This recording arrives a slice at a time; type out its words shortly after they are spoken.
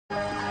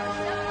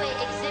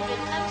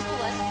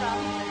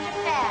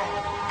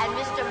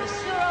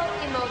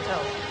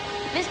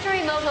Mr.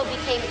 Emoto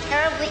became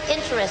terribly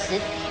interested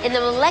in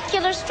the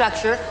molecular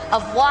structure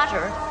of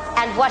water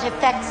and what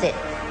affects it.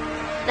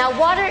 Now,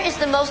 water is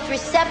the most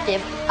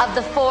receptive of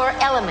the four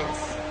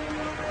elements.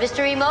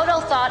 Mr.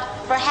 Emoto thought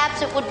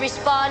perhaps it would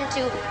respond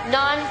to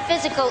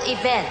non-physical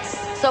events.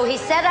 So he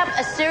set up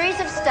a series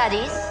of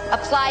studies,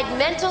 applied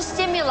mental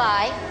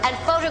stimuli, and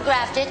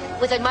photographed it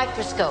with a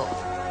microscope.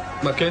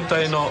 For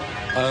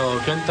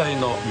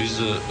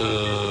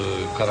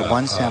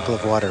one sample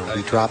of water,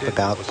 we drop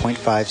about 0.5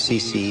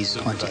 cc's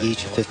onto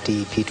each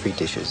 50 petri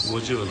dishes.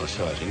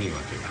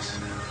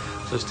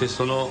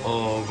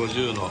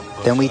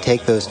 Then we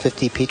take those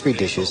 50 petri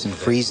dishes and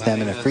freeze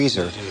them in a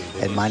freezer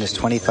at minus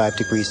 25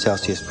 degrees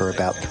Celsius for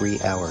about 3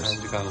 hours.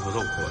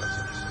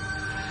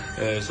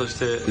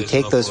 We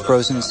take those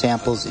frozen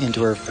samples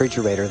into a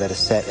refrigerator that is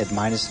set at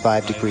minus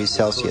 5 degrees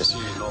Celsius,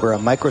 where a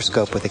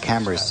microscope with a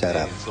camera is set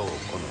up.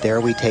 There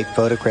we take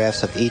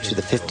photographs of each of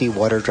the 50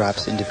 water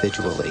drops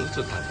individually.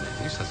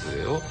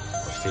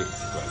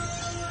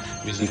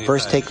 We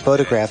first take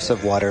photographs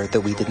of water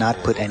that we did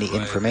not put any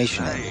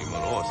information in.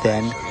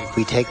 Then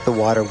we take the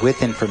water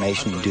with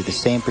information and do the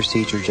same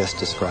procedure just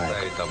described.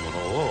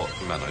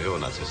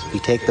 We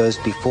take those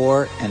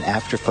before and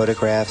after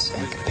photographs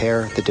and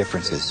compare the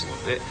differences.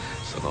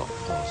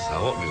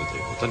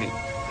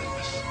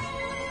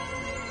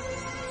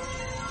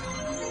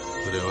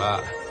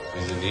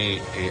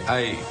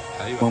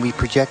 When we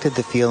projected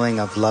the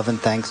feeling of love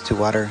and thanks to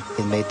water,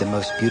 it made the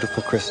most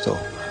beautiful crystal.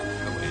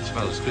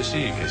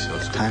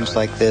 At times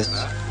like this,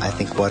 I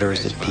think water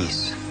is at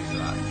peace.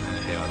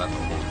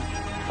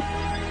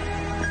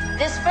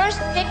 This first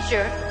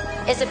picture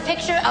is a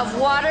picture of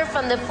water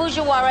from the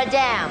Fujiwara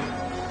Dam.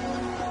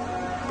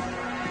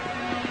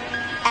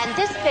 And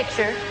this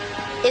picture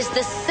is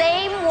the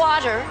same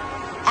water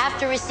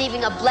after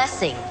receiving a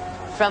blessing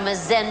from a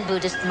Zen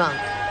Buddhist monk.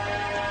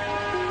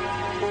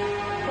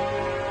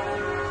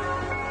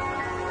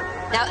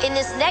 Now, in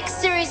this next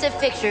series of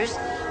pictures,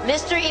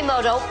 Mr.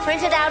 Emoto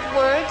printed out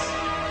words,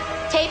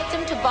 taped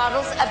them to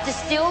bottles of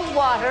distilled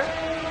water,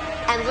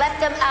 and left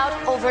them out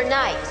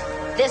overnight.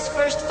 This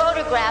first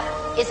photograph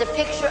is a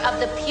picture of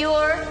the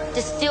pure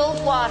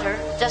distilled water,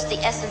 just the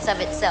essence of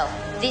itself.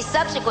 These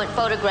subsequent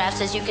photographs,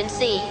 as you can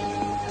see,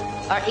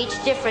 are each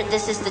different.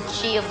 This is the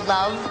chi of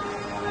love.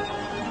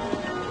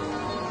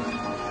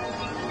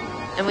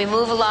 And we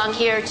move along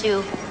here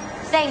to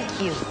thank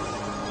you.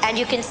 And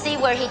you can see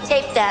where he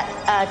taped that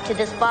to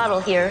this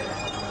bottle here.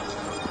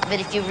 But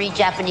if you read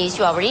Japanese,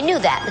 you already knew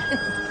that.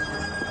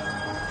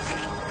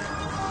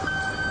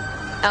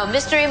 Now,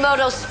 Mr.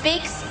 Emoto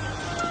speaks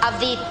of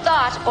the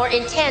thought or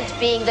intent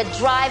being the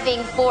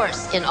driving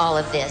force in all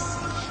of this.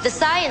 The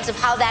science of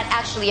how that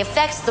actually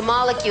affects the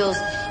molecules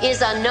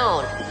is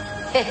unknown,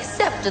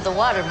 except to the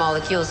water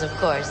molecules, of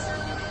course.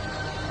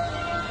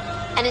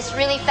 And it's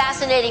really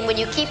fascinating when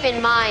you keep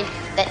in mind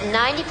that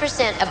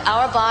 90% of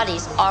our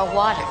bodies are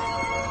water.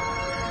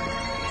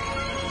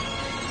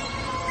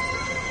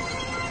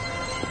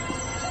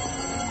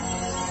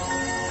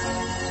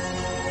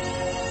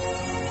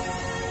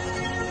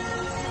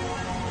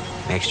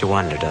 Makes you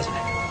wonder, doesn't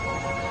it?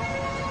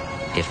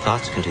 If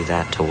thoughts can do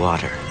that to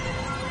water,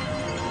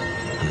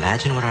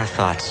 imagine what our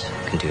thoughts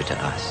can do to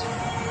us.